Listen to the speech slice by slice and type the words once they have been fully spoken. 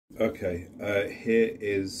Okay, here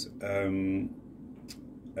is an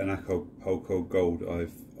Acapulco Gold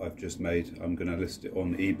I've just made. I'm going to list it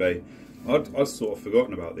on eBay. I'd sort of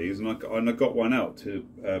forgotten about these, and I got one out to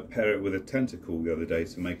pair it with a tentacle the other day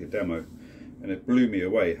to make a demo, and it blew me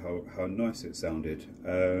away how nice it sounded.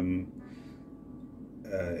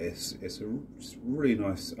 It's really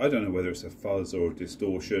nice. I don't know whether it's a fuzz or a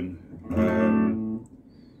distortion.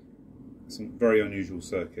 It's a very unusual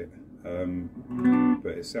circuit.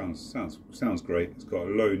 But it sounds great. It's got a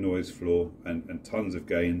low noise floor and tons of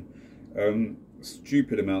gain,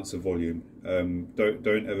 stupid amounts of volume.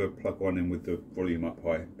 Don't ever plug one in with the volume up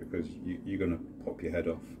high, because you're gonna pop your head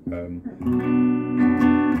off. I'm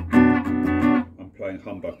playing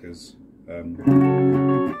humbuckers.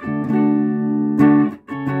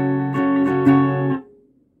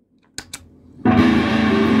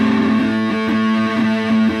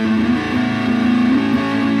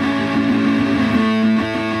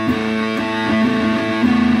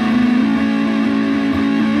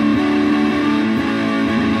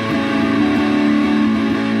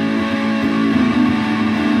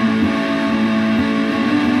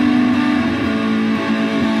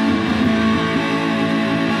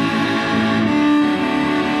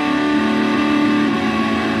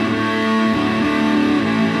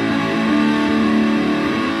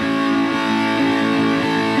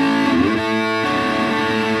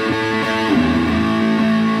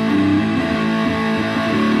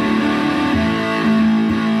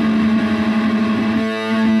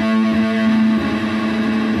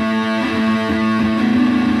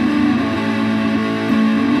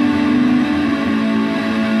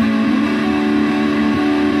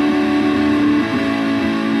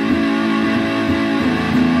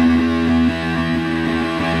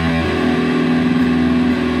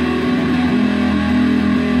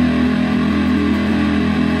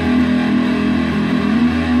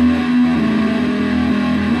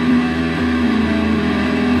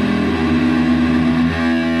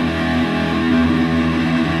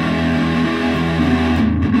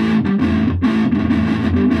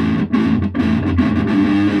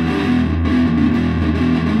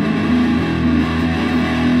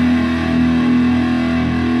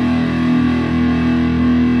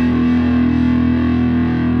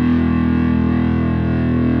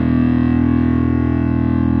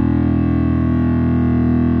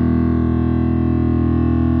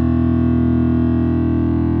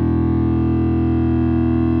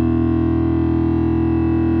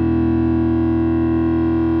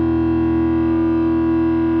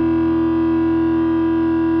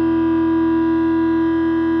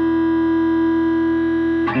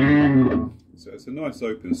 So it's a nice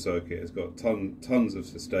open circuit. It's got tons of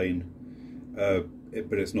sustain, but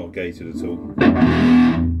it's not gated at all.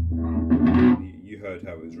 You heard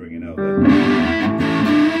how it was ringing out there.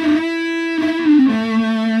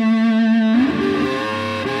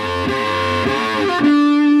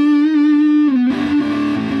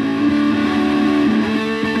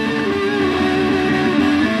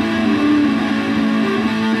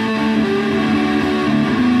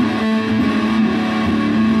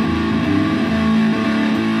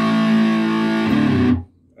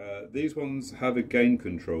 These ones have a gain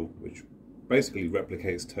control, which basically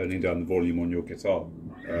replicates turning down the volume on your guitar.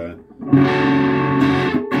 I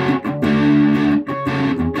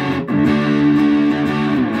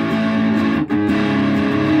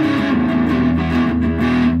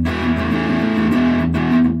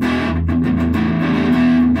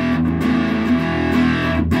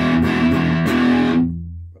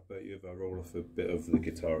bet you if I roll off a bit of the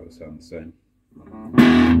guitar, it'll sound the same.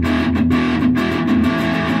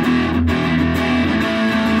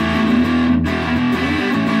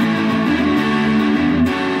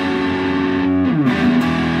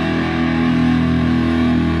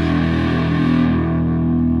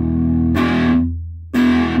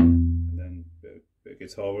 And then bit of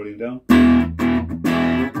guitar rolling down.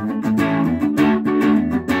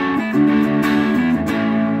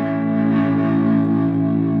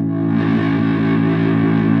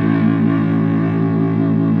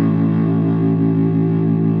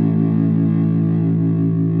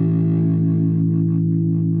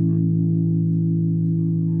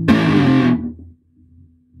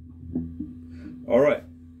 All right,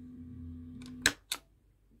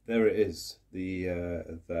 there it is, the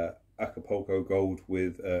Acapulco Gold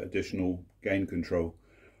with additional gain control.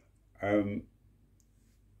 I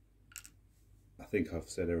think I've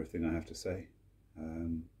said everything I have to say.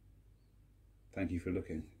 Thank you for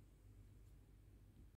looking.